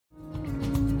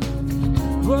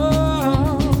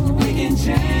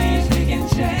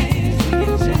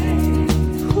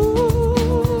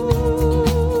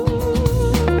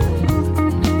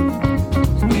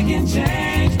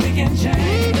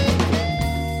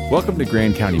Welcome to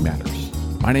Grand County Matters.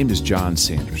 My name is John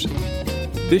Sanderson.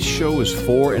 This show is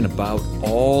for and about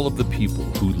all of the people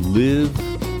who live,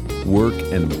 work,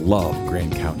 and love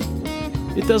Grand County.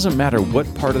 It doesn't matter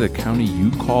what part of the county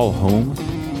you call home,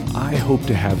 I hope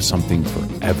to have something for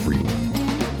everyone.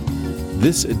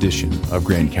 This edition of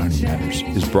Grand County Matters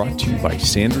is brought to you by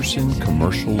Sanderson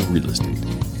Commercial Real Estate.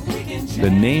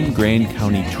 The name Grand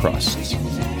County trusts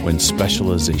when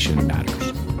specialization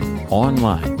matters.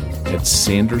 Online at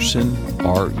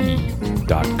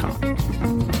sandersonre.com.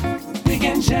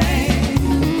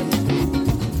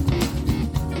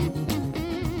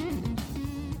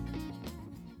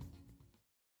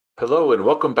 Hello and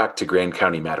welcome back to Grand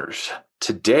County Matters.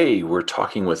 Today we're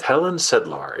talking with Helen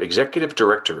Sedlar, Executive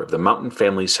Director of the Mountain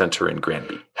Family Center in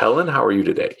Granby. Helen, how are you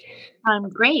today? I'm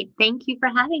great. Thank you for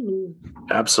having me.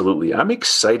 Absolutely. I'm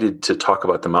excited to talk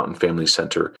about the Mountain Family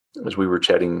Center. As we were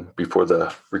chatting before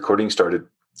the recording started,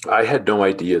 I had no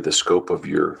idea the scope of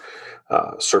your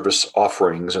service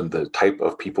offerings and the type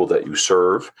of people that you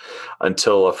serve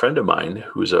until a friend of mine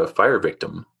who's a fire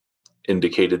victim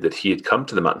indicated that he had come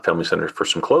to the Mountain Family Center for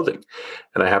some clothing.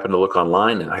 And I happened to look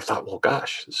online and I thought, well,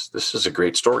 gosh, this is a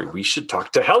great story. We should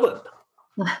talk to Helen.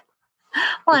 Well,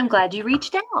 I'm glad you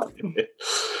reached out.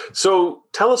 So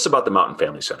tell us about the Mountain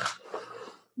Family Center.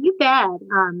 You bet.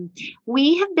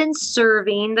 We have been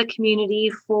serving the community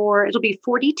it'll be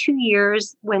 42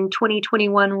 years when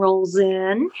 2021 rolls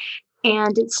in.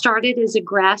 And it started as a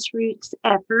grassroots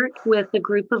effort with a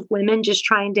group of women just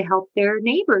trying to help their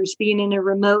neighbors, being in a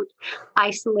remote,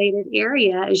 isolated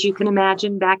area, as you can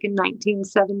imagine, back in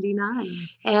 1979.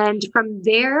 And from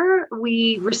there,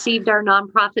 we received our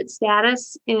nonprofit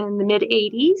status in the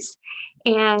mid-'80s.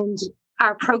 And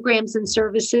our programs and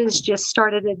services just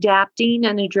started adapting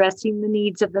and addressing the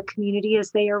needs of the community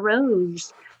as they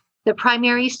arose. The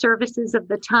primary services of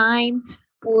the time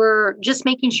were just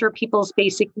making sure people's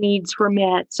basic needs were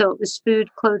met. So it was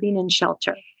food, clothing, and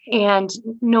shelter. And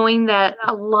knowing that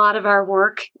a lot of our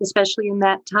work, especially in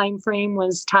that time frame,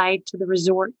 was tied to the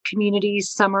resort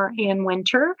communities, summer and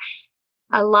winter,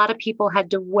 a lot of people had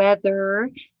to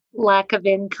weather lack of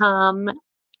income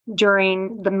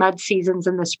during the mud seasons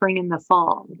in the spring and the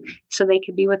fall. So they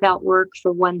could be without work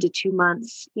for 1 to 2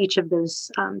 months, each of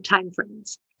those time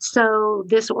frames. So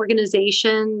this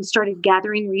organization started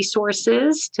gathering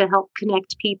resources to help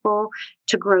connect people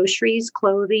to groceries,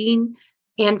 clothing,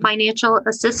 and financial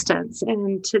assistance.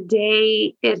 And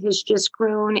today it has just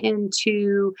grown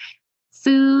into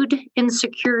food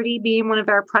insecurity being one of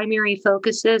our primary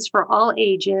focuses for all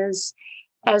ages,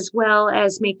 as well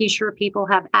as making sure people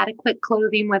have adequate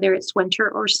clothing, whether it's winter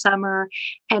or summer,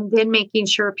 and then making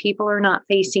sure people are not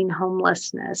facing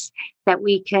homelessness, that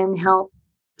we can help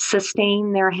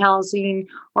sustain their housing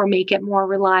or make it more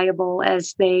reliable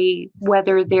as they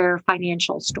weather their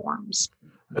financial storms.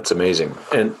 That's amazing.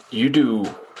 And you do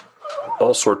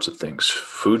all sorts of things,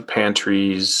 food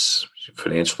pantries,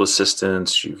 financial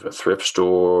assistance, you have a thrift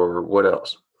store. What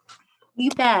else? You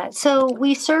bet. So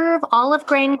we serve all of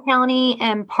Grand County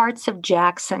and parts of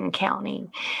Jackson County.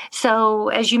 So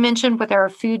as you mentioned with our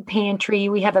food pantry,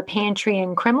 we have a pantry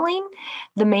in Kremling,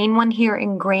 the main one here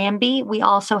in Granby. We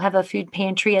also have a food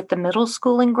pantry at the middle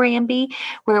school in Granby,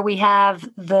 where we have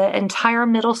the entire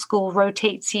middle school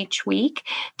rotates each week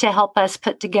to help us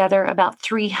put together about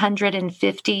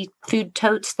 350 food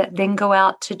totes that then go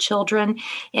out to children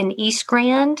in East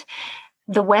Grand.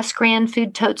 The West Grand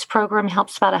Food Totes program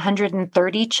helps about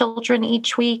 130 children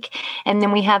each week. And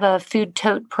then we have a food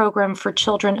tote program for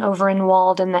children over in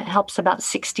Walden that helps about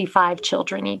 65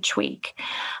 children each week.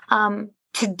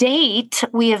 To date,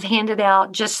 we have handed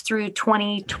out just through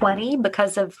 2020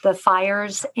 because of the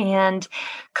fires and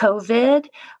COVID.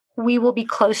 We will be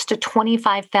close to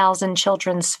 25,000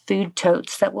 children's food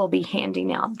totes that we'll be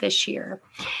handing out this year.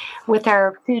 With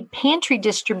our food pantry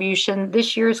distribution,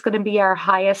 this year is going to be our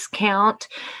highest count,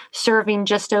 serving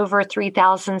just over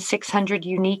 3,600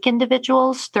 unique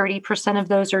individuals. 30% of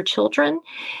those are children.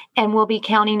 And we'll be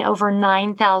counting over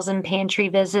 9,000 pantry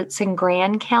visits in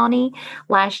Grand County.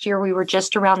 Last year, we were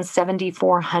just around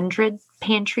 7,400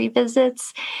 pantry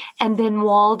visits. And then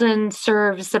Walden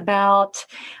serves about,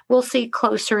 we'll see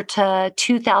closer to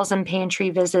 2,000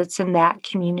 pantry visits in that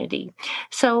community.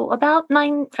 So about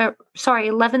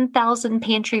 11,000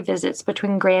 pantry visits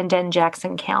between Grand and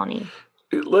Jackson County.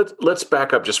 Let's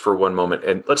back up just for one moment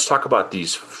and let's talk about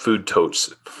these food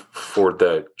totes for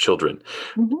the children.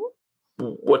 Mm-hmm.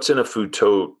 What's in a food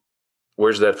tote?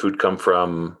 Where's that food come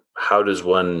from? How does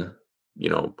one,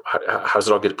 how does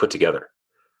it all get put together?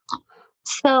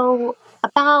 So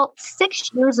about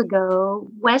 6 years ago,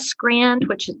 West Grand,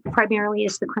 which primarily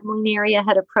is the Kremlin area,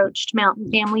 had approached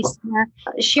Mountain Family Center,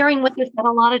 sharing with us that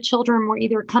a lot of children were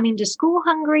either coming to school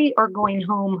hungry or going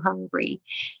home hungry.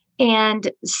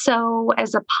 And so,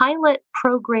 as a pilot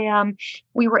program,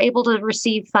 we were able to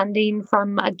receive funding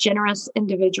from a generous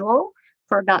individual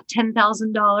for about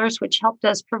 $10,000, which helped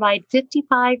us provide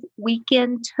 55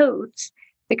 weekend totes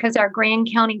because our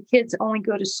Grand County kids only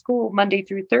go to school Monday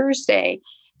through Thursday.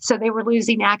 So they were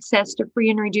losing access to free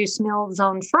and reduced meals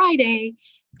on Friday.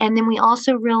 And then we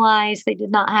also realized they did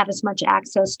not have as much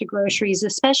access to groceries,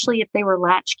 especially if they were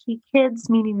latchkey kids,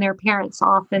 meaning their parents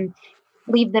often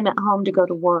leave them at home to go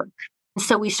to work.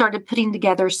 So we started putting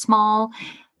together small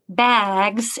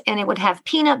bags, and it would have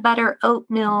peanut butter,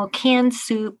 oatmeal, canned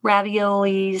soup,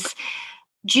 raviolis,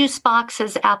 juice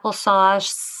boxes,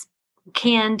 applesauce,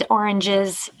 canned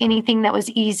oranges, anything that was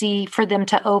easy for them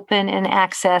to open and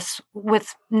access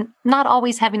with not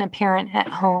always having a parent at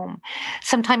home.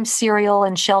 Sometimes cereal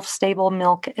and shelf-stable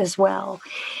milk as well.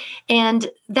 And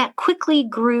that quickly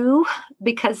grew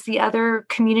because the other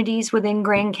communities within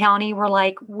Grand County were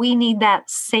like, we need that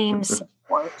same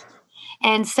support.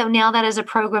 And so now that is a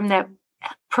program that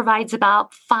provides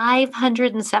about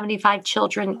 575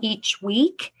 children each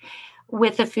week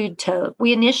with a food tote.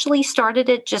 We initially started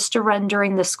it just to run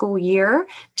during the school year,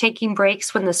 taking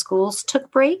breaks when the schools took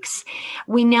breaks.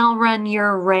 We now run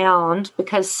year round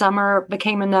because summer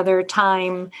became another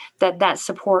time that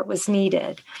support was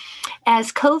needed.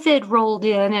 As COVID rolled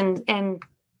in and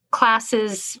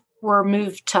classes were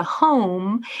moved to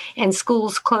home and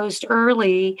schools closed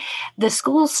early, the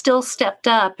schools still stepped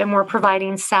up and were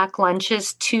providing sack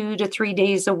lunches 2 to 3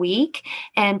 days a week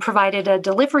and provided a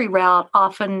delivery route,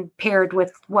 often paired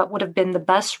with what would have been the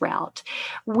bus route.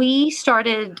 We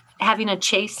started having a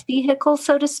chase vehicle,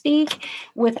 so to speak,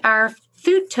 with our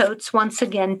food totes once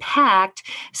again packed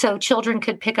so children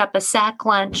could pick up a sack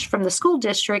lunch from the school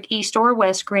district, East or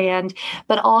West Grand,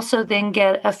 but also then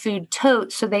get a food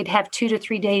tote so they'd have 2 to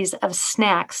 3 days of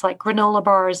snacks like granola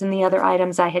bars and the other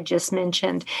items I had just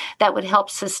mentioned that would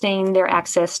help sustain their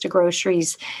access to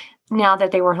groceries now that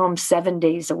they were home 7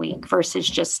 days a week versus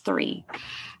just 3.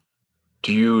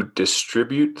 Do you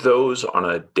distribute those on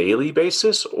a daily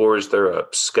basis, or is there a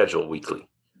schedule weekly?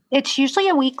 It's usually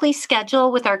a weekly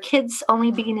schedule with our kids only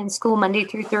being in school Monday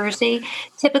through Thursday.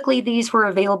 Typically, these were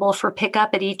available for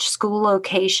pickup at each school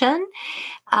location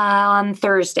on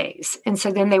Thursdays. And so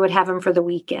then they would have them for the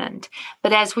weekend.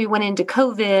 But as we went into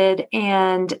COVID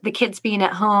and the kids being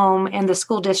at home and the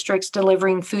school districts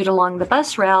delivering food along the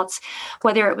bus routes,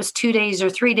 whether it was 2 days or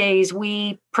 3 days,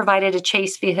 we provided a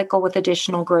chase vehicle with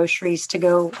additional groceries to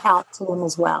go out to them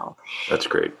as well. That's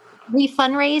great. We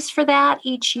fundraise for that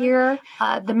each year.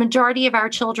 The majority of our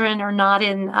children are not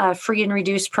in a free and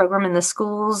reduced program in the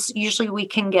schools. Usually we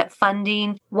can get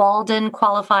funding. Walden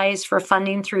qualifies for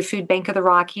funding through Food Bank of the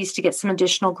Rockies to get some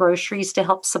additional groceries to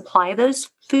help supply those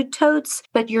food totes.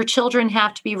 But your children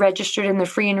have to be registered in the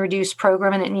free and reduced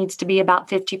program, and it needs to be about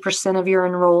 50% of your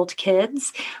enrolled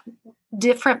kids.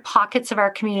 Different pockets of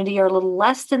our community are a little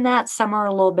less than that. Some are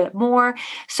a little bit more.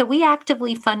 So we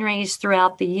actively fundraise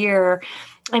throughout the year,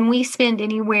 and we spend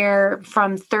anywhere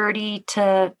from $30,000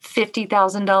 to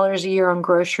 $50,000 a year on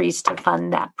groceries to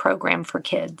fund that program for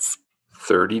kids.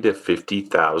 $30,000 to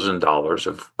 $50,000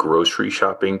 of grocery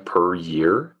shopping per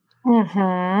year?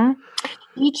 Mm-hmm.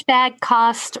 Each bag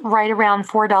costs right around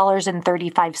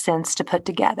 $4.35 to put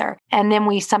together. And then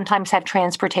we sometimes have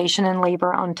transportation and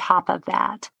labor on top of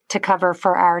that to cover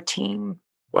for our team.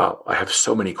 Wow, I have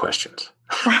so many questions.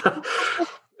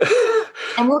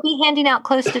 And we'll be handing out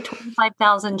close to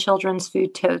 25,000 children's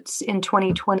food totes in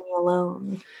 2020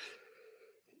 alone.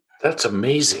 That's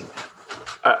amazing.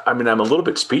 I mean, I'm a little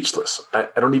bit speechless. I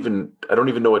don't even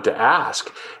know what to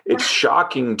ask. It's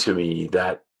shocking to me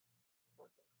that,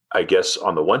 I guess,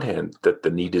 on the one hand, that the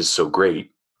need is so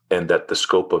great and that the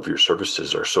scope of your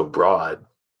services are so broad.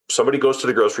 Somebody goes to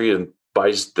the grocery and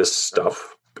buys this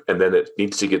stuff, and then it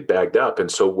needs to get bagged up.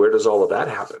 And so where does all of that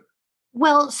happen?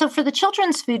 Well, so for the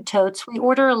children's food totes, we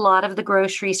order a lot of the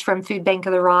groceries from Food Bank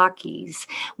of the Rockies.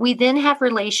 We then have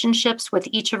relationships with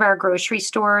each of our grocery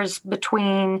stores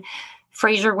between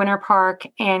Fraser Winter Park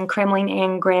and Kremlin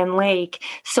and Grand Lake.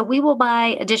 So we will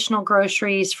buy additional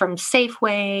groceries from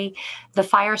Safeway, the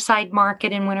Fireside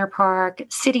Market in Winter Park,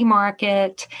 City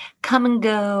Market, Come and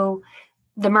Go,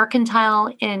 the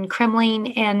Mercantile in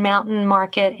Kremling, and Mountain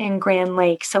Market in Grand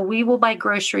Lake. So we will buy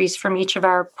groceries from each of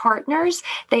our partners.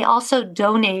 They also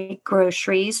donate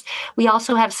groceries. We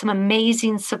also have some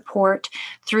amazing support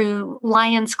through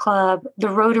Lions Club, the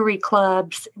Rotary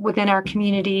clubs within our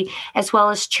community, as well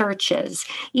as churches.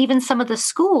 Even some of the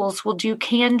schools will do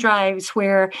can drives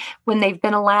where, when they've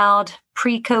been allowed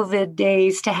pre-COVID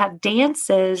days to have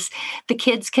dances, the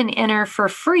kids can enter for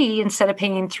free instead of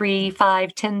paying $3,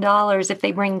 $5, $10 if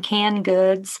they bring canned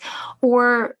goods.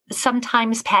 Or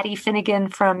sometimes Patty Finnegan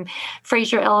from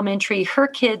Fraser Elementary, her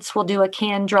kids will do a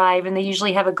can drive, and they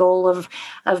usually have a goal of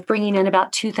bringing in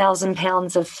about 2,000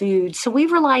 pounds of food. So we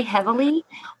rely heavily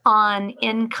on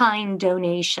in-kind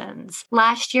donations.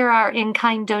 Last year, our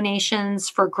in-kind donations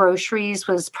for groceries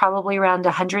was probably around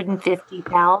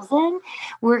 150,000.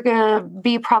 We're going to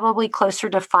be probably closer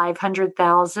to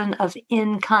 500,000 of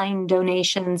in-kind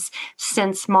donations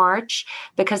since March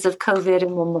because of COVID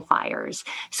and then the fires.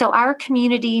 So our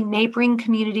community, neighboring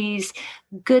communities,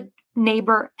 good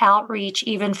neighbor outreach,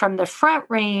 even from the Front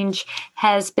Range,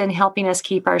 has been helping us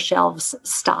keep our shelves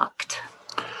stocked.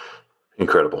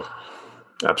 Incredible.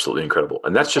 Absolutely incredible.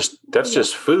 And that's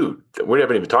just food. We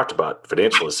haven't even talked about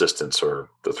financial assistance or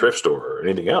the thrift store or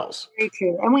anything else. Very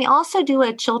true. And we also do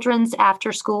a children's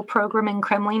after-school program in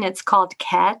Kremling. It's called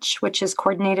CATCH, which is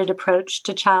Coordinated Approach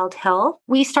to Child Health.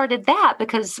 We started that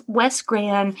because West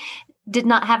Grand did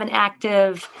not have an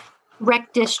active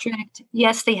rec district.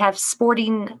 Yes, they have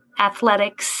sporting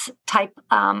athletics type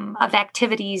of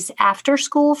activities after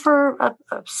school for a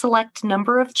select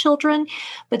number of children,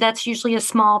 but that's usually a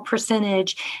small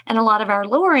percentage. And a lot of our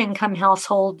lower income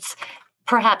households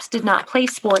perhaps did not play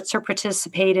sports or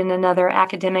participate in another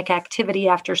academic activity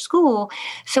after school.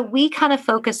 So we kind of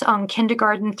focus on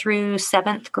kindergarten through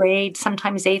 7th grade,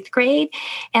 sometimes 8th grade.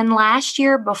 And last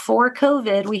year, before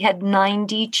COVID, we had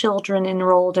 90 children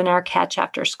enrolled in our Catch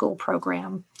After School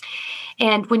program.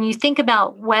 And when you think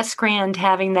about West Grand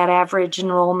having that average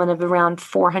enrollment of around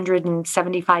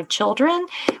 475 children,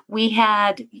 we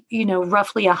had,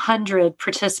 roughly 100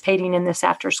 participating in this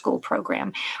after-school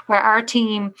program, where our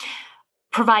team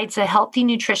provides a healthy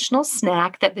nutritional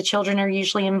snack that the children are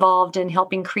usually involved in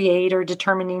helping create or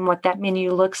determining what that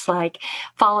menu looks like,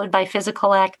 followed by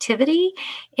physical activity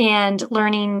and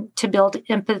learning to build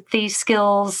empathy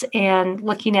skills and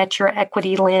looking at your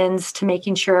equity lens to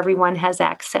making sure everyone has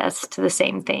access to the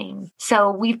same thing.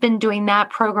 So we've been doing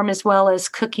that program as well as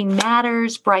Cooking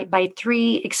Matters, Bright by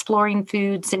 3, Exploring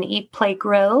Foods, and Eat, Play,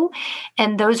 Grow.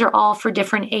 And those are all for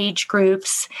different age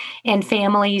groups and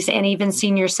families and even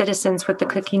senior citizens with the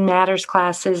Cooking Matters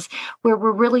classes, where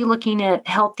we're really looking at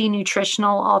healthy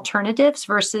nutritional alternatives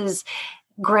versus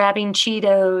grabbing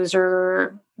Cheetos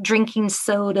or drinking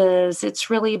sodas. It's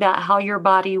really about how your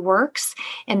body works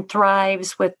and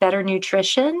thrives with better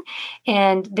nutrition,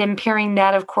 and then pairing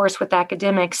that, of course, with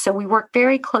academics. So we work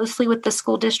very closely with the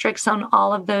school districts on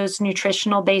all of those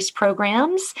nutritional-based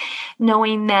programs,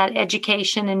 knowing that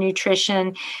education and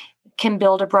nutrition can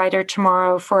build a brighter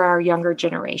tomorrow for our younger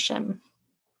generation.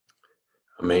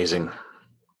 Amazing.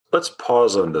 Let's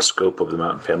pause on the scope of the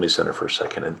Mountain Family Center for a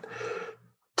second and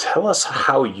tell us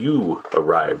how you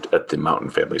arrived at the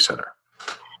Mountain Family Center.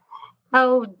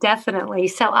 Oh, definitely.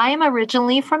 So I am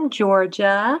originally from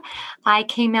Georgia. I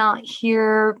came out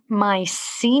here my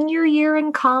senior year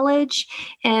in college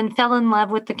and fell in love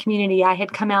with the community. I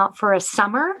had come out for a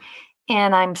summer,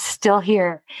 and I'm still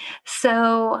here.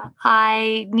 So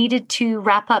I needed to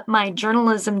wrap up my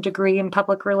journalism degree in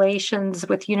public relations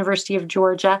with University of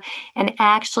Georgia, and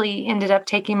actually ended up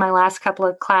taking my last couple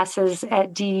of classes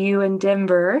at DU in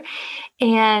Denver,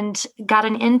 and got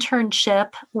an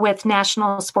internship with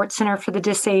National Sports Center for the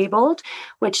Disabled,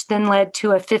 which then led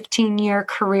to a 15-year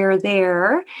career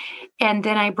there. And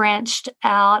then I branched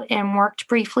out and worked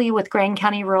briefly with Grand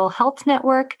County Rural Health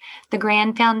Network, the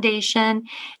Grand Foundation,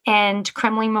 and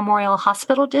Kremling Memorial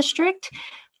Hospital District,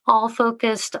 all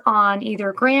focused on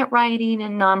either grant writing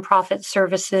and nonprofit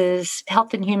services,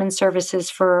 health and human services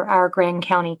for our Grand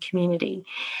County community.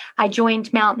 I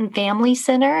joined Mountain Family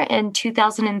Center in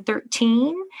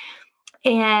 2013,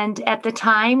 and at the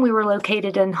time we were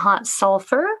located in Hot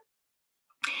Sulphur,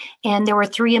 and there were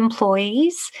 3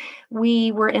 employees.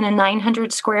 We were in a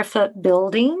 900 square foot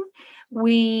building.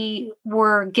 We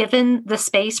were given the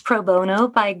space pro bono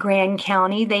by Grand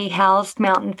County. They housed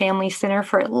Mountain Family Center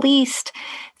for at least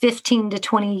 15 to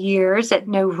 20 years at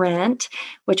no rent,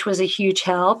 which was a huge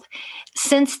help.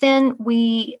 Since then,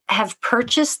 we have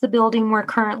purchased the building we're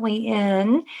currently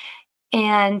in,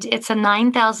 and it's a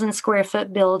 9,000 square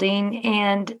foot building.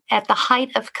 And at the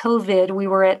height of COVID, we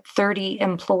were at 30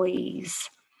 employees.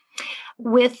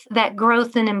 with that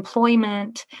growth in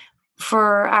employment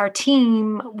for our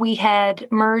team, we had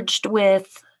merged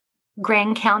with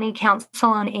Grand County Council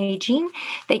on Aging.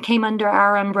 They came under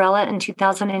our umbrella in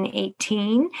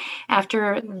 2018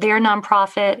 after their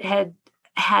nonprofit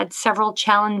had several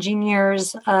challenging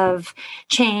years of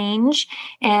change,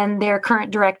 and their current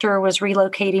director was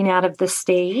relocating out of the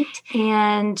state.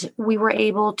 And we were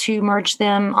able to merge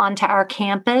them onto our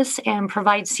campus and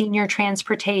provide senior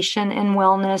transportation and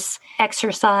wellness,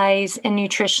 exercise, and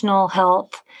nutritional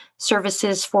health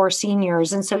services for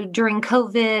seniors. And so during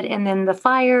COVID and then the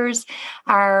fires,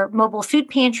 our mobile food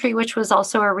pantry, which was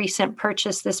also a recent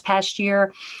purchase this past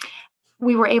year,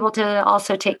 we were able to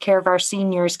also take care of our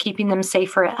seniors, keeping them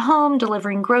safer at home,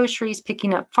 delivering groceries,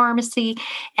 picking up pharmacy,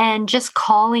 and just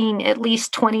calling at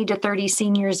least 20 to 30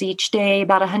 seniors each day,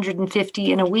 about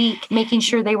 150 in a week, making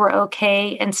sure they were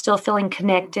okay and still feeling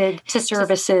connected to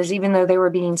services, even though they were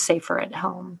being safer at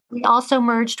home. We also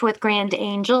merged with Grand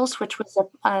Angels, which was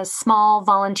a small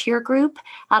volunteer group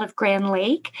out of Grand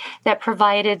Lake that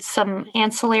provided some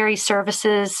ancillary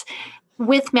services.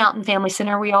 With Mountain Family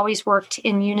Center, we always worked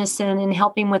in unison in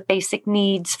helping with basic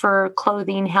needs for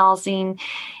clothing, housing,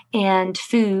 and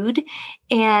food.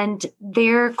 And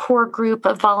their core group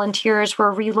of volunteers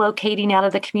were relocating out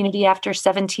of the community after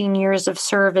 17 years of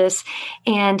service,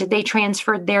 and they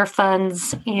transferred their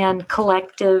funds and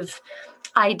collective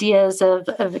ideas of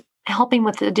helping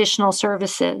with additional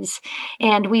services.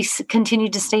 And we continue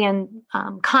to stay in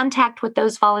contact with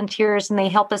those volunteers, and they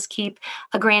help us keep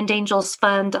a Grand Angels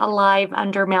Fund alive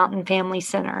under Mountain Family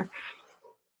Center.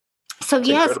 So That's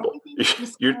yes,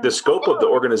 incredible. The scope of the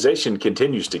organization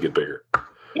continues to get bigger.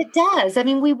 It does. I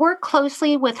mean, we work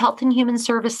closely with Health and Human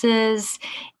Services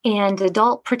and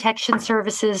Adult Protection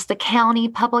Services, the county,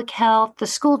 public health, the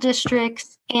school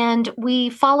districts, and we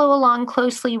follow along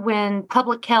closely when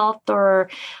public health or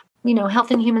Health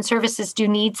and Human Services do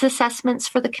needs assessments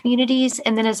for the communities.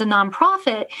 And then as a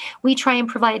nonprofit, we try and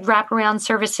provide wraparound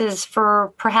services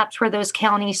for perhaps where those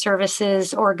county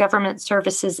services or government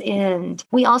services end.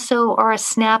 We also are a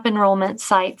SNAP enrollment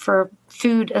site for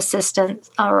food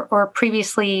assistance, or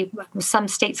previously some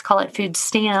states call it food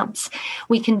stamps.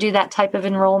 We can do that type of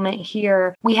enrollment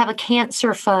here. We have a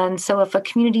cancer fund. So if a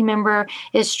community member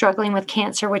is struggling with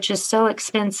cancer, which is so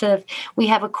expensive, we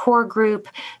have a core group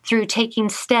through Taking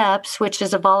Steps, which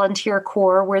is a volunteer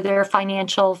core where they're a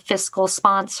financial fiscal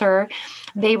sponsor.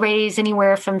 They raise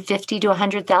anywhere from $50,000 to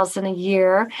 $100,000 a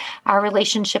year. Our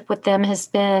relationship with them has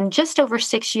been just over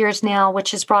 6 years now,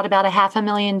 which has brought about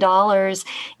 $500,000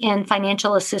 in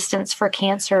financial assistance for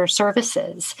cancer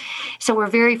services. So we're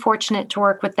very fortunate to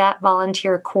work with that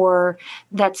volunteer core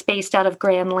that's based out of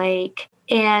Grand Lake.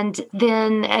 And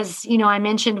then, as I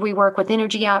mentioned, we work with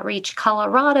Energy Outreach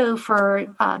Colorado for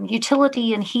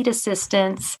utility and heat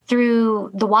assistance.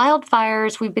 Through the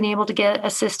wildfires, we've been able to get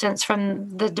assistance from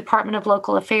the Department of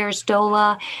Local Affairs,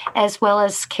 DOLA, as well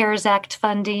as CARES Act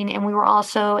funding. And we were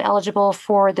also eligible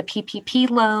for the PPP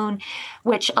loan,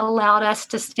 which allowed us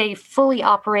to stay fully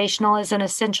operational as an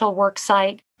essential work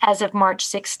site. As of March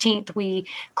 16th, we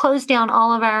closed down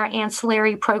all of our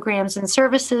ancillary programs and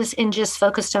services and just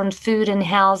focused on food and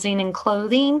housing and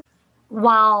clothing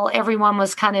while everyone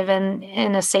was kind of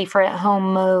in a safer at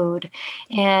home mode,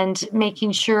 and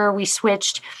making sure we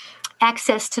switched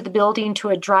access to the building to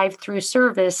a drive-through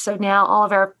service. So now all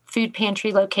of our food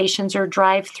pantry locations are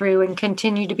drive-through and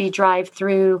continue to be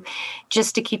drive-through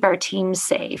just to keep our teams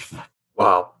safe.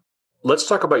 Wow. Let's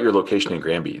talk about your location in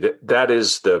Granby. That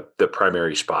is the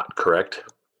primary spot, correct?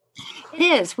 It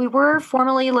is. We were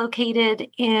formerly located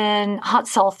in Hot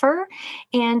Sulphur,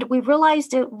 and we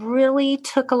realized it really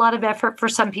took a lot of effort for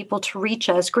some people to reach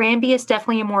us. Granby is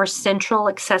definitely a more central,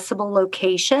 accessible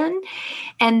location.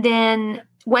 And then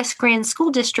West Grand School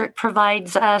District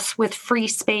provides us with free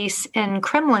space in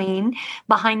Kremling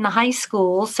behind the high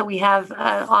school. So we have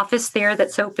an office there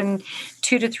that's open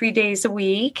 2 to 3 days a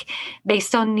week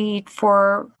based on need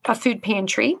for a food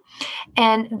pantry.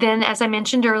 And then, as I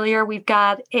mentioned earlier, we've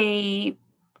got a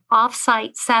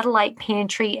off-site satellite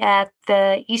pantry at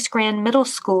the East Grand Middle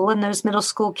School, and those middle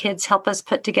school kids help us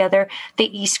put together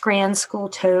the East Grand School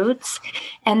totes.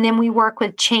 And then we work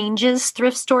with Changes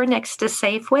thrift store next to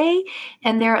Safeway,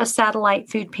 and they're a satellite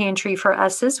food pantry for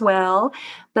us as well.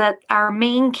 But our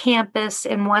main campus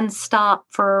and one stop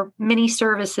for many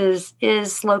services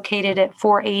is located at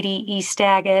 480 East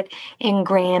Daggett in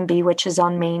Granby, which is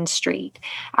on Main Street.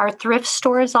 Our thrift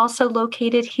store is also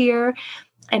located here.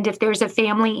 And if there's a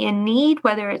family in need,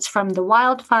 whether it's from the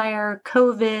wildfire,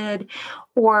 COVID,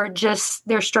 or just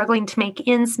they're struggling to make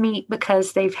ends meet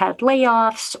because they've had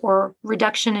layoffs or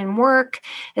reduction in work,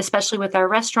 especially with our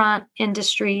restaurant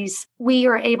industries, we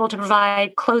are able to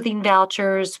provide clothing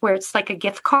vouchers where it's like a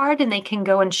gift card and they can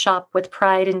go and shop with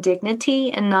pride and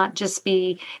dignity and not just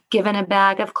be given a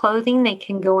bag of clothing. They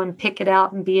can go and pick it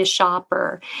out and be a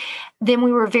shopper. Then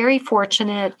we were very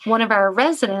fortunate. One of our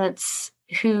residents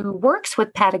who works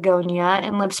with Patagonia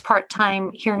and lives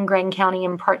part-time here in Grand County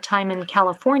and part-time in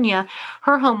California,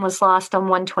 her home was lost on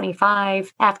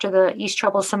 125 after the East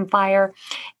Troublesome fire.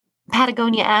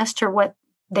 Patagonia asked her what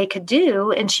they could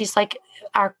do, and she's like,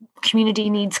 our community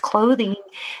needs clothing.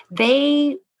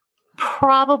 They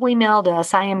probably mailed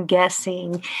us, I am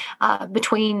guessing,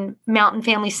 between Mountain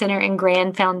Family Center and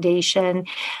Grand Foundation,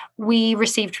 we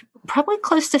received probably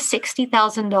close to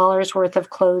 $60,000 worth of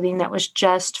clothing that was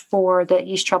just for the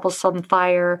East Troublesome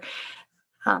fire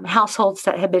households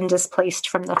that had been displaced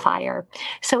from the fire.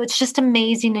 So it's just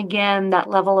amazing, again,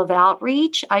 that level of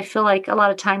outreach. I feel like a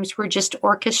lot of times we're just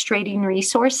orchestrating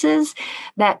resources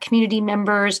that community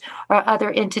members or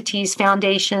other entities,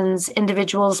 foundations,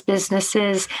 individuals,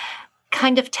 businesses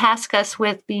kind of task us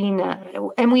with being,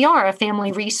 and we are a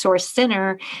family resource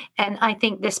center. And I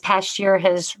think this past year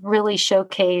has really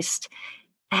showcased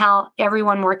how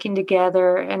everyone working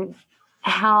together and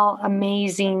how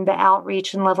amazing the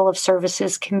outreach and level of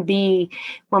services can be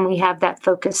when we have that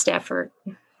focused effort.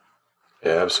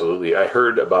 Yeah, absolutely. I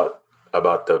heard about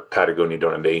the Patagonia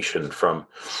donation from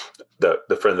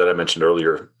the friend that I mentioned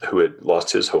earlier who had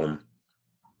lost his home.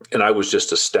 And I was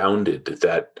just astounded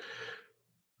that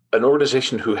an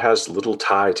organization who has little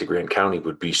tie to Grand County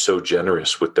would be so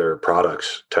generous with their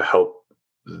products to help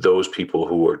those people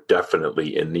who are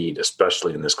definitely in need,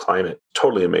 especially in this climate.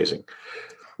 Totally amazing.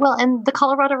 Well, and the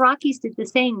Colorado Rockies did the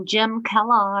same. Jim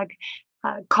Kellogg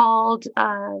called,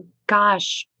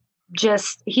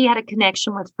 he had a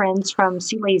connection with friends from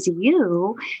Sea Lazy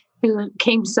U who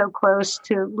came so close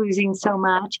to losing so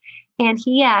much. And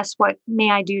he asked, what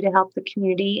may I do to help the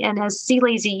community? And as Sea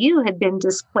Lazy U had been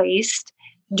displaced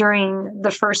during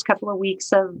the first couple of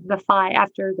weeks of the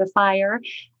after the fire,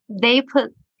 they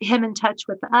put him in touch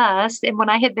with us. And when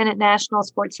I had been at National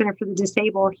Sports Center for the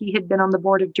Disabled, he had been on the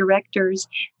board of directors.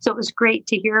 So it was great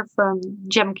to hear from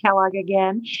Jim Kellogg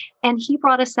again. And he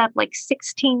brought us up like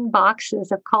 16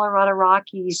 boxes of Colorado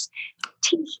Rockies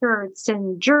T-shirts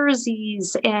and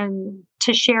jerseys and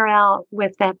to share out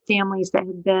with the families that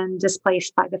had been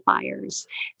displaced by the fires.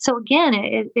 So again,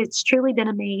 it's truly been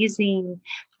amazing.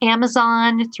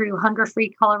 Amazon, through Hunger Free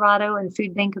Colorado and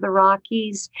Food Bank of the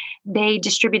Rockies, they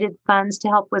distributed funds to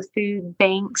help with food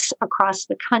banks across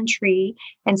the country.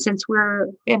 And since we're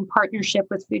in partnership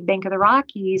with Food Bank of the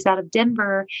Rockies out of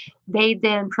Denver, they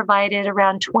then provided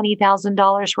around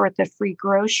 $20,000 worth of free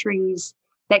groceries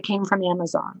that came from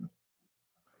Amazon.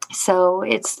 So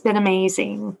it's been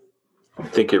amazing. I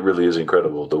think it really is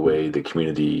incredible the way the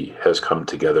community has come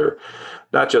together,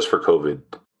 not just for COVID,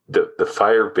 the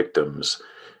fire victims.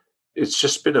 It's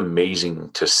just been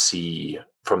amazing to see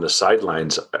from the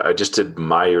sidelines. I just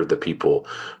admire the people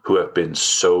who have been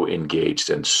so engaged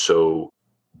and so,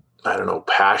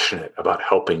 passionate about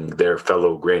helping their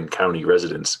fellow Grand County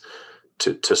residents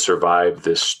to survive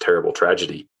this terrible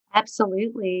tragedy.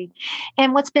 Absolutely.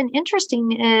 And what's been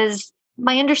interesting is,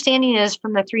 my understanding is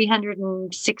from the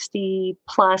 360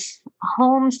 plus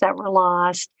homes that were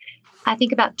lost, I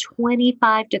think about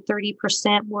 25 to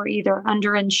 30% were either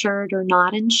underinsured or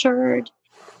not insured.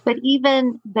 But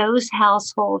even those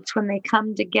households, when they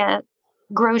come to get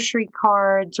grocery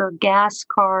cards or gas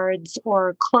cards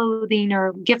or clothing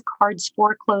or gift cards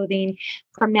for clothing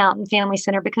from Mountain Family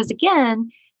Center, because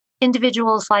again,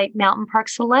 individuals like Mountain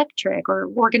Parks Electric or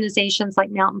organizations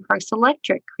like Mountain Parks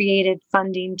Electric created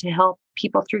funding to help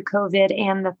people through COVID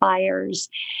and the fires.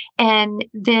 And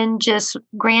then just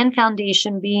Grand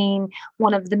Foundation being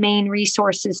one of the main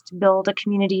resources to build a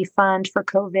community fund for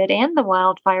COVID and the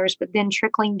wildfires, but then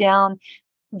trickling down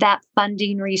that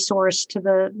funding resource to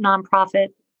the nonprofit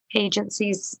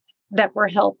agencies that were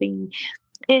helping.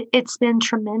 It's been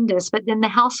tremendous. But then the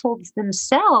households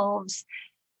themselves,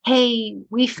 hey,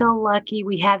 we feel lucky.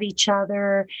 We have each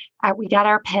other. We got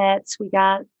our pets. We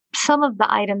got some of the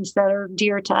items that are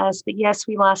dear to us. But yes,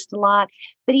 we lost a lot.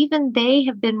 But even they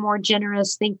have been more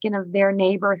generous, thinking of their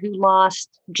neighbor who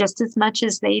lost just as much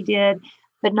as they did,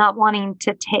 but not wanting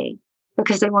to take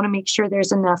because they want to make sure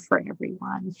there's enough for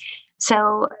everyone.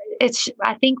 So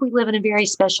I think we live in a very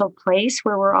special place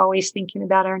where we're always thinking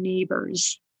about our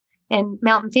neighbors. And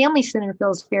Mountain Family Center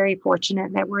feels very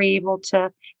fortunate that we're able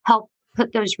to help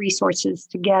put those resources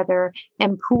together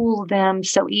and pool them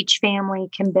so each family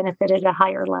can benefit at a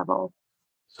higher level.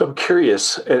 So I'm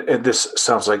curious, and this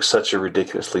sounds like such a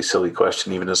ridiculously silly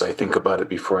question, even as I think about it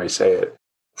before I say it.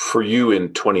 For you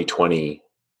in 2020,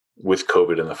 with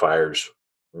COVID and the fires,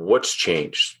 what's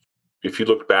changed? If you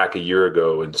look back a year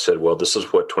ago and said, well, this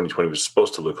is what 2020 was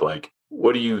supposed to look like,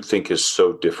 what do you think is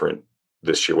so different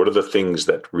this year? What are the things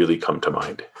that really come to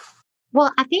mind?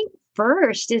 Well, I think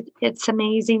first, it's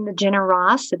amazing the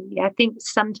generosity. I think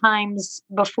sometimes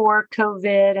before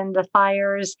COVID and the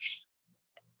fires,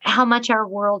 how much our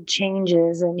world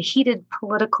changes and heated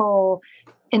political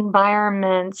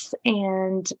environments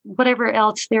and whatever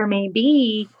else there may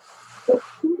be, it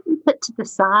can be put to the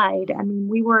side. I mean,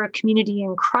 we were a community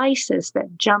in crisis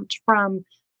that jumped from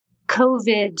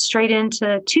COVID straight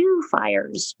into 2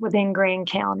 fires within Grand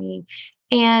County.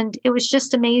 And it was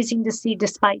just amazing to see,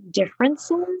 despite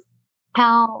differences,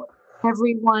 how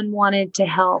everyone wanted to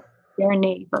help their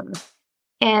neighbor.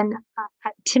 And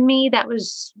to me, that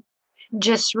was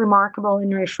just remarkable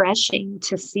and refreshing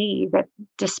to see that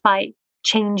despite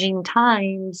changing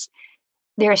times,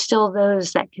 there are still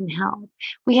those that can help.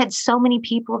 We had so many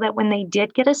people that when they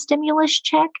did get a stimulus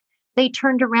check, they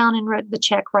turned around and wrote the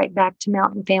check right back to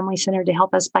Mountain Family Center to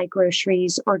help us buy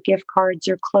groceries or gift cards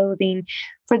or clothing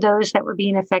for those that were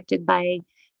being affected by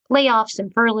layoffs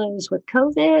and furloughs with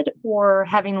COVID or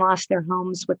having lost their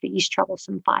homes with the East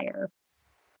Troublesome Fire.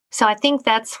 So I think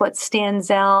that's what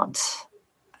stands out.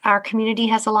 Our community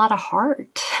has a lot of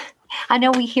heart. I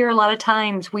know we hear a lot of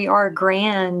times we are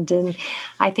grand, and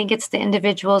I think it's the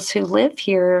individuals who live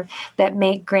here that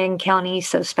make Grand County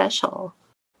so special.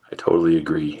 I totally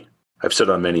agree. I've said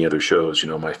on many other shows,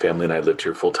 my family and I lived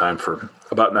here full time for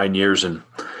about 9 years, and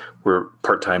we're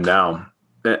part time now.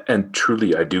 And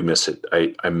truly, I do miss it.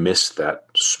 I miss that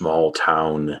small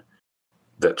town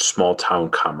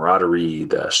camaraderie,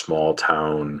 the small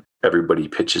town, everybody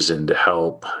pitches in to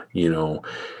help.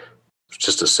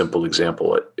 Just a simple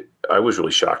example. I was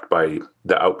really shocked by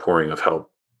the outpouring of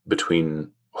help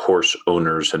between horse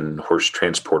owners and horse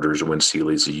transporters when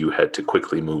CLAZU had to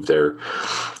quickly move their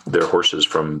horses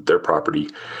from their property.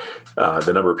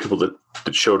 The number of people that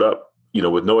showed up,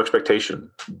 with no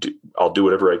expectation, I'll do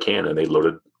whatever I can. And they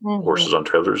loaded horses on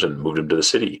trailers and moved them to the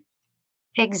city.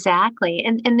 Exactly.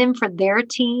 And then for their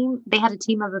team, they had a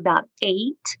team of about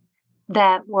 8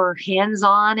 that were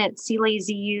hands-on at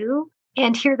CLAZU.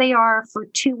 And here they are for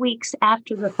 2 weeks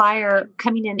after the fire,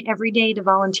 coming in every day to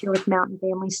volunteer with Mountain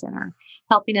Family Center,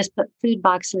 helping us put food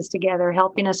boxes together,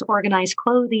 helping us organize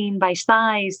clothing by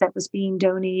size that was being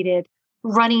donated,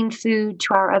 running food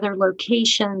to our other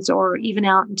locations or even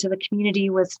out into the community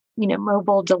with,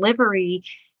 mobile delivery.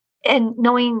 And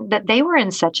knowing that they were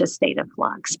in such a state of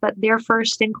flux, but their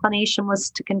first inclination was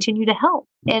to continue to help.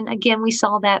 And again, we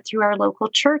saw that through our local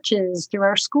churches, through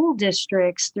our school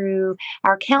districts, through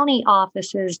our county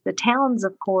offices, the towns,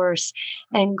 of course,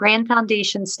 and Grand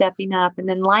Foundation stepping up, and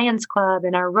then Lions Club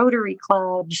and our Rotary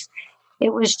clubs.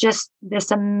 It was just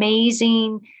this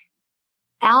amazing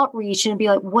outreach and be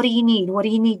like, what do you need? What do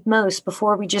you need most?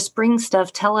 Before we just bring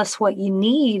stuff, tell us what you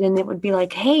need. And it would be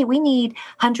like, hey, we need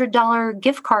 $100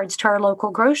 gift cards to our local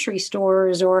grocery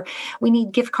stores, or we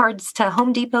need gift cards to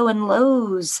Home Depot and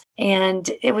Lowe's.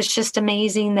 And it was just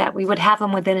amazing that we would have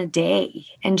them within a day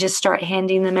and just start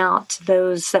handing them out to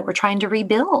those that were trying to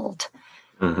rebuild.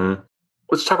 Mm-hmm.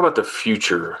 Let's talk about the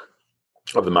future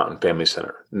of the Mountain Family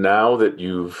Center. Now that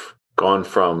you've gone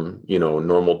from,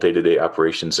 normal day-to-day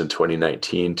operations in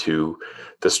 2019 to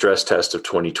the stress test of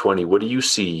 2020, what do you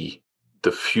see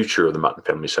the future of the Mountain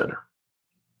Family Center?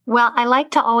 Well, I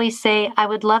like to always say I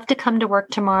would love to come to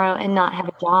work tomorrow and not have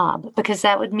a job, because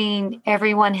that would mean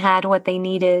everyone had what they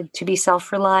needed to be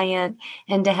self-reliant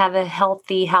and to have a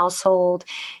healthy household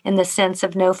in the sense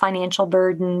of no financial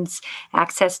burdens,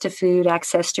 access to food,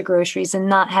 access to groceries, and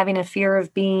not having a fear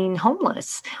of being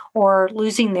homeless or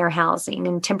losing their housing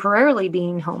and temporarily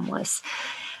being homeless.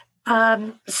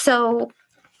 So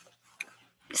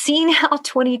seeing how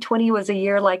 2020 was a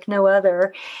year like no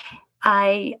other,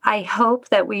 I hope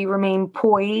that we remain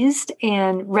poised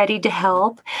and ready to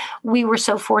help. We were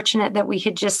so fortunate that we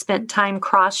had just spent time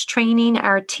cross-training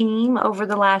our team over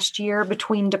the last year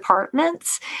between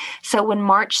departments. So when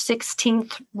March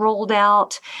 16th rolled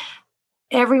out,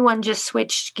 everyone just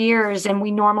switched gears, and we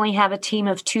normally have a team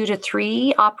of 2 to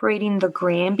 3 operating the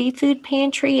Granby Food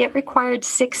Pantry. It required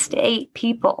 6 to 8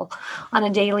 people on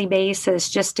a daily basis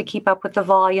just to keep up with the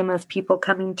volume of people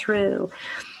coming through.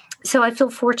 So I feel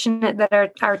fortunate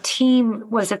that our team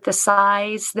was at the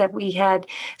size that we had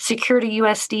secured a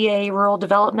USDA rural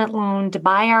development loan to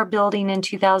buy our building in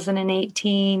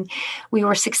 2018. We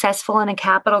were successful in a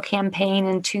capital campaign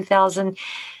in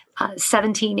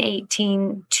 2017,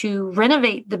 18 to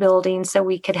renovate the building so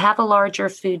we could have a larger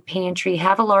food pantry,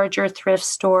 have a larger thrift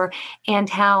store, and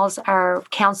house our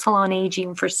Council on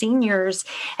Aging for seniors,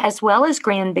 as well as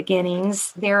Grand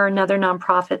Beginnings. They're another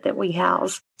nonprofit that we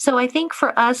house. So I think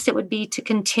for us, it would be to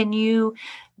continue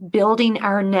building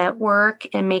our network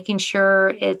and making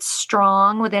sure it's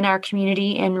strong within our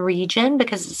community and region,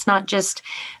 because it's not just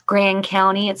Grand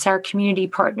County, it's our community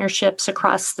partnerships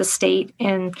across the state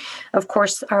and, of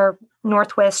course, our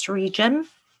Northwest region.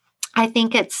 I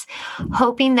think it's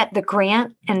hoping that the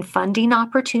grant and funding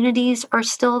opportunities are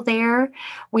still there.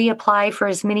 We apply for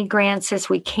as many grants as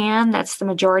we can. That's the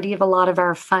majority of a lot of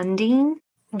our funding.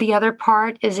 The other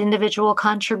part is individual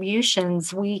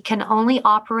contributions. We can only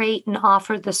operate and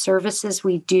offer the services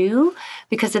we do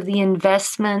because of the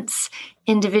investments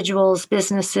individuals,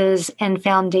 businesses, and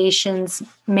foundations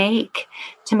make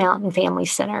to Mountain Family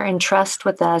Center and trust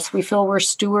with us. We feel we're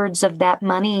stewards of that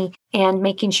money and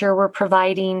making sure we're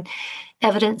providing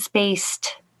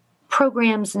evidence-based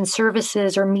programs and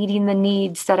services or meeting the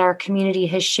needs that our community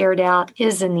has shared out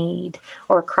is a need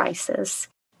or a crisis.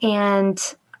 And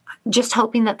just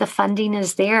hoping that the funding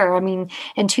is there. I mean,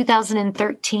 in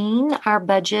 2013, our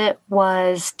budget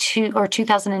was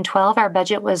 2012, our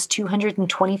budget was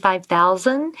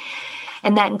 $225,000.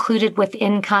 And that included with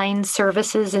in-kind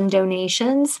services and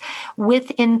donations. With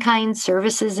in-kind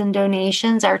services and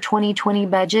donations, our 2020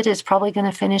 budget is probably going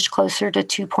to finish closer to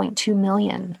 $2.2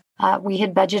 million. We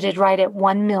had budgeted right at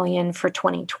 $1 million for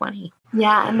 2020.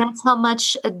 Yeah, and that's how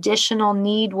much additional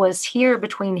need was here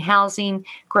between housing,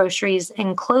 groceries,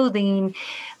 and clothing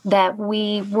that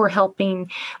we were helping.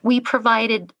 We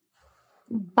provided,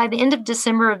 by the end of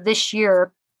December of this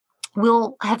year,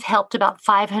 we'll have helped about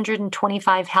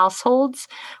 525 households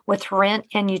with rent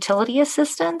and utility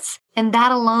assistance. And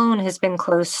that alone has been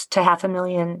close to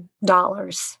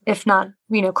 $500,000, if not,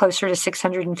 closer to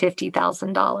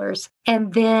 $650,000.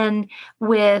 And then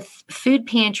with food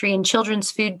pantry and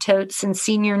children's food totes and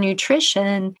senior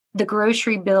nutrition, the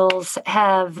grocery bills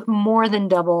have more than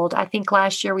doubled. I think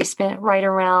last year we spent right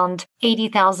around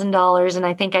 $80,000. And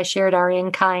I think I shared our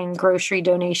in-kind grocery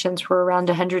donations were around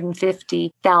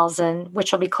 $150,000,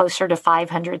 which will be closer to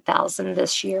 $500,000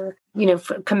 this year,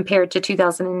 compared to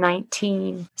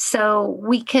 2019. So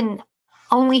we can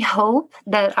only hope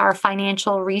that our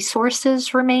financial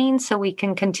resources remain so we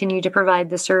can continue to provide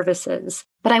the services.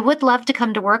 But I would love to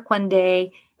come to work one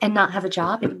day and not have a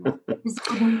job anymore.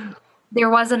 There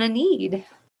wasn't a need.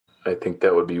 I think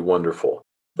that would be wonderful.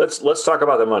 Let's talk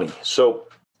about the money. So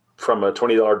from a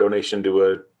 $20 donation to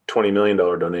a $20 million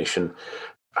donation,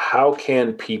 how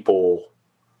can people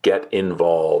get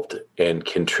involved and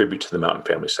contribute to the Mountain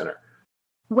Family Center?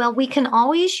 Well, we can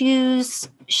always use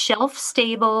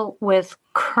shelf-stable with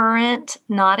current,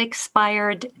 not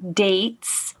expired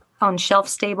dates on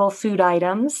shelf-stable food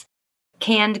items,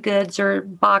 canned goods or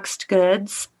boxed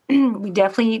goods. We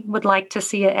definitely would like to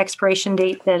see an expiration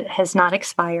date that has not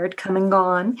expired, come and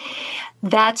gone.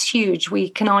 That's huge. We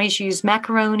can always use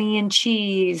macaroni and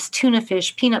cheese, tuna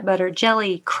fish, peanut butter,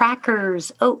 jelly,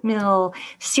 crackers, oatmeal,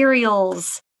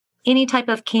 cereals, any type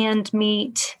of canned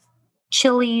meat,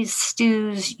 chilies,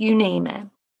 stews, you name it.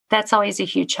 That's always a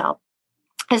huge help.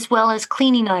 As well as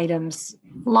cleaning items,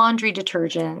 laundry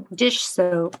detergent, dish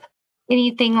soap,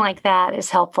 anything like that is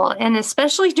helpful. And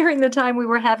especially during the time we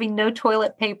were having no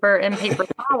toilet paper and paper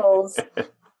towels.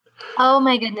 Oh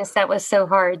my goodness, that was so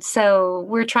hard. So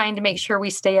we're trying to make sure we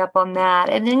stay up on that.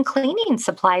 And then cleaning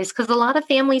supplies, because a lot of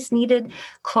families needed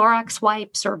Clorox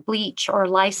wipes or bleach or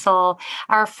Lysol.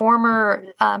 Our former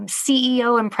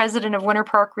CEO and president of Winter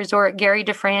Park Resort, Gary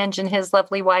DeFrange, and his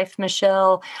lovely wife,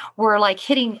 Michelle, were like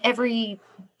hitting every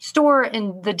store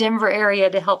in the Denver area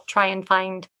to help try and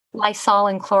find Lysol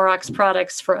and Clorox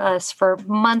products for us for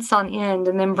months on end,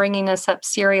 and then bringing us up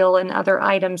cereal and other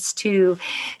items too.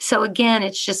 So again,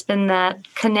 it's just been that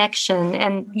connection,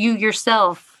 and you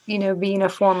yourself, being a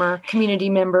former community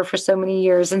member for so many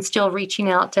years and still reaching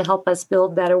out to help us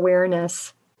build that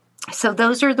awareness. So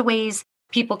those are the ways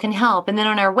people can help. And then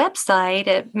on our website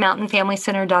at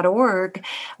mountainfamilycenter.org,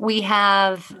 we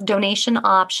have donation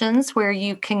options where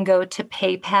you can go to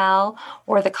PayPal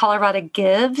or the Colorado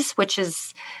Gives, which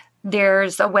is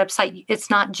there's a website. It's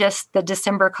not just the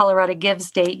December Colorado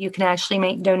Gives date. You can actually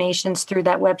make donations through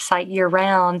that website year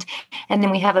round. And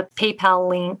then we have a PayPal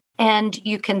link, and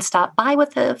you can stop by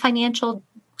with a financial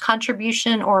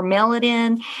contribution or mail it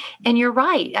in. And you're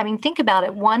right. I mean, think about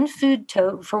it. One food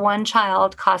tote for one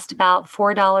child costs about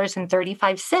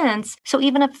 $4.35. So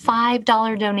even a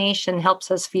 $5 donation helps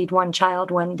us feed one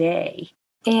child one day.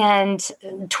 And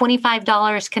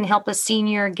 $25 can help a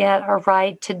senior get a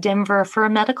ride to Denver for a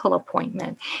medical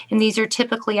appointment. And these are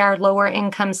typically our lower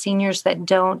income seniors that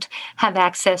don't have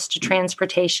access to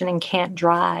transportation and can't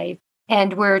drive.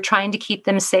 And we're trying to keep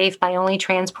them safe by only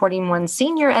transporting one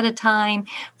senior at a time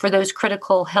for those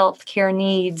critical health care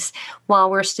needs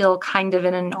while we're still kind of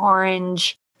in an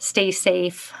orange, stay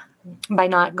safe by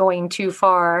not going too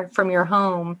far from your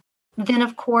home. Then,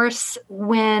 of course,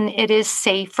 when it is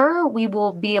safer, we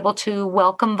will be able to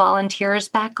welcome volunteers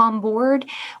back on board.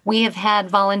 We have had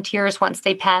volunteers, once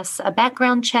they pass a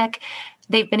background check,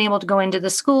 they've been able to go into the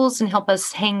schools and help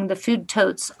us hang the food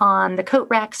totes on the coat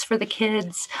racks for the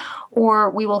kids, or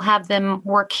we will have them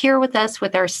work here with us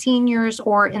with our seniors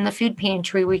or in the food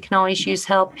pantry. We can always use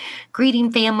help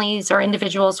greeting families or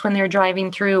individuals when they're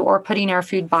driving through or putting our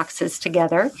food boxes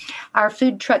together. Our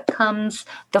food truck comes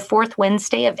the fourth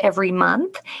Wednesday of every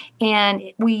month, and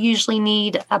we usually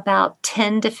need about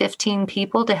 10 to 15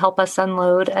 people to help us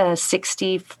unload a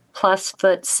 60 plus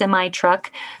foot semi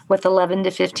truck with 11 to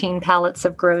 15 pallets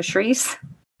of groceries.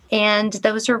 And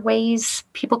those are ways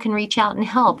people can reach out and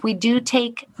help. We do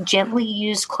take gently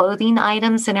used clothing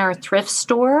items in our thrift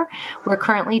store. We're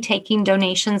currently taking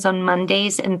donations on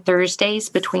Mondays and Thursdays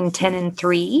between 10 and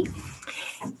 3.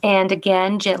 And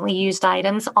again, gently used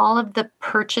items. All of the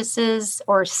purchases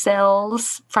or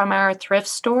sales from our thrift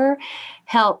store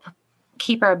help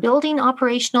keep our building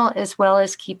operational, as well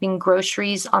as keeping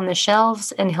groceries on the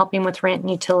shelves and helping with rent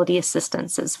and utility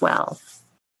assistance as well.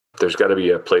 There's got to be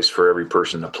a place for every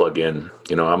person to plug in.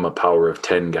 You know, I'm a power of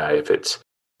 10 guy. If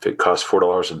it costs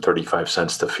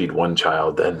 $4.35 to feed one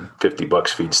child, then $50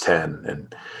 feeds 10,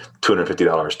 and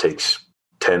 $250 takes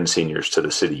 10 seniors to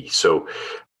the city. So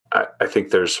I think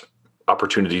there's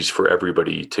opportunities for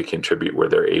everybody to contribute where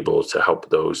they're able to help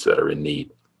those that are in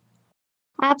need.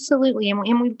 Absolutely.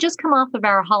 And we've just come off of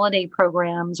our holiday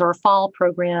programs or fall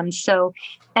programs. So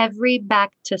every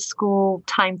back to school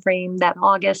timeframe, that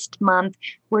August month,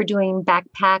 we're doing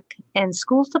backpack and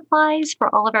school supplies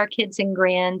for all of our kids in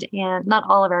Grand, and not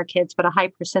all of our kids, but a high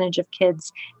percentage of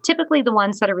kids, typically the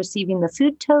ones that are receiving the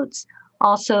food totes,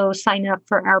 also sign up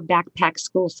for our backpack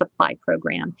school supply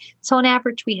program. So on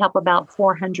average, we help about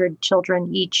 400 children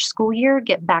each school year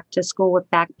get back to school with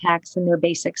backpacks and their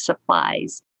basic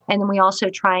supplies. And then we also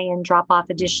try and drop off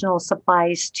additional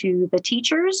supplies to the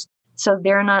teachers, so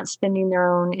they're not spending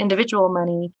their own individual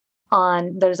money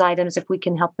on those items if we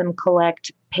can help them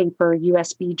collect paper,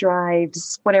 USB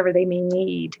drives, whatever they may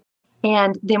need.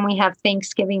 And then we have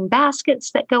Thanksgiving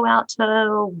baskets that go out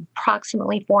to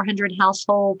approximately 400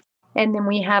 households. And then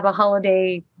we have a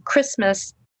holiday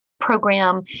Christmas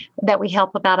program that we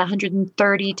help about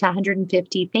 130 to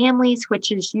 150 families,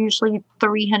 which is usually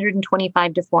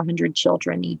 325 to 400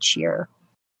 children each year.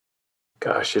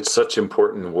 Gosh, it's such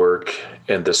important work,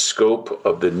 and the scope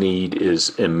of the need is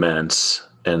immense,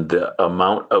 and the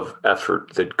amount of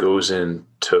effort that goes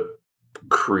into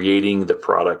creating the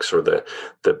products or the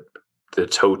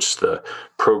totes, the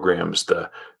programs,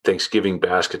 the Thanksgiving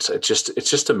baskets. It's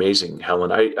just amazing,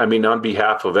 Helen. I mean, on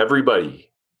behalf of everybody,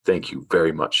 thank you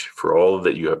very much for all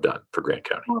that you have done for Grant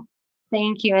County. Well,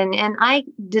 thank you. And I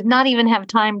did not even have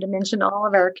time to mention all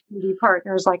of our community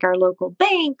partners, like our local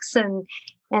banks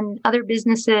and other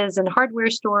businesses and hardware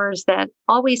stores that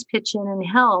always pitch in and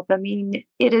help. I mean,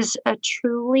 it is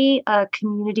truly a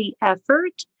community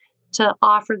effort to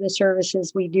offer the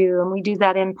services we do. And we do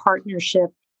that in partnership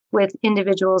with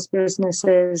individuals,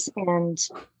 businesses, and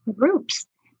groups.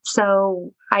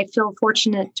 So I feel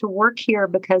fortunate to work here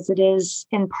because it is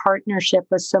in partnership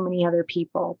with so many other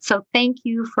people. So thank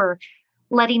you for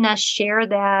letting us share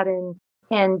that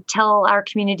and tell our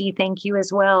community thank you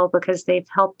as well, because they've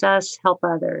helped us help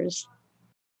others.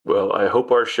 Well, I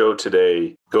hope our show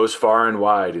today goes far and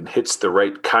wide and hits the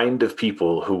right kind of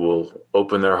people who will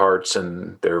open their hearts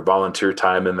and their volunteer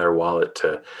time and their wallet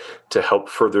to help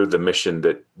further the mission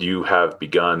that you have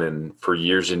begun, and for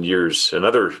years and years,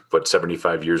 another,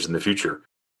 75 years in the future.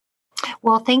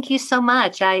 Well, thank you so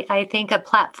much. I think a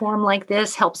platform like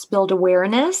this helps build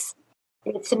awareness.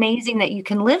 It's amazing that you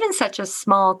can live in such a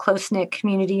small, close-knit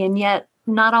community and yet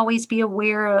not always be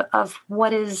aware of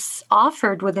what is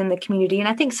offered within the community. And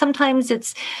I think sometimes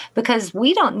it's because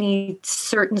we don't need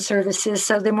certain services,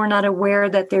 so then we're not aware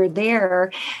that they're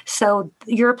there. So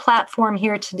your platform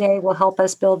here today will help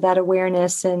us build that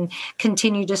awareness and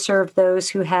continue to serve those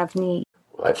who have need.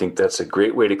 Well, I think that's a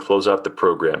great way to close out the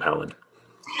program, Helen.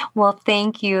 Well,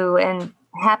 thank you. And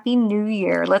Happy New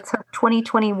Year. Let's hope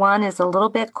 2021 is a little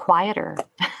bit quieter.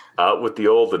 Out with the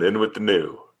old and in with the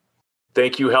new.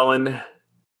 Thank you, Helen.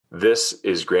 This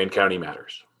is Grand County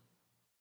Matters.